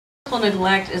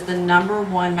Neglect is the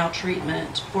 #1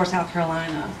 maltreatment for South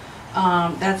Carolina.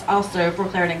 That's also for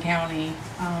Clarendon County.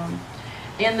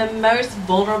 And the most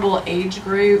vulnerable age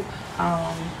group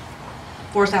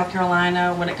for South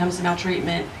Carolina when it comes to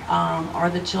maltreatment are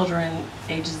the children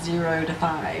ages 0 to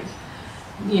 5.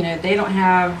 You know, they don't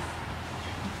have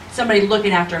somebody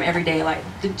looking after them every day like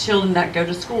the children that go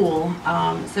to school.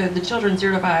 So the children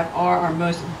 0 to 5 are our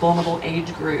most vulnerable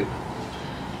age group.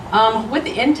 With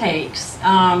the intakes,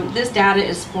 this data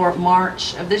is for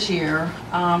March of this year.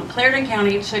 Clarendon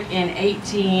County took in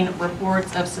 18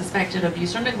 reports of suspected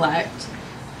abuse or neglect.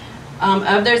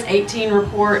 Of those 18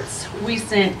 reports, we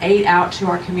sent 8 out to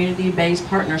our community-based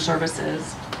partner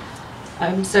services.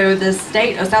 So the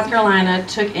state of South Carolina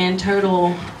took in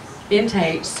total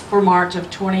intakes for March of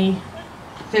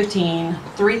 2015,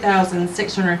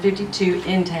 3,652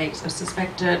 intakes of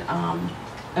suspected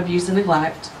abuse and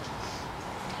neglect.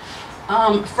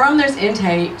 From those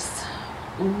intakes,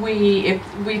 if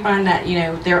we find that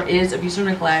there is abuse or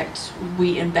neglect,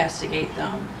 we investigate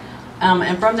them.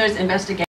 And from those investigations,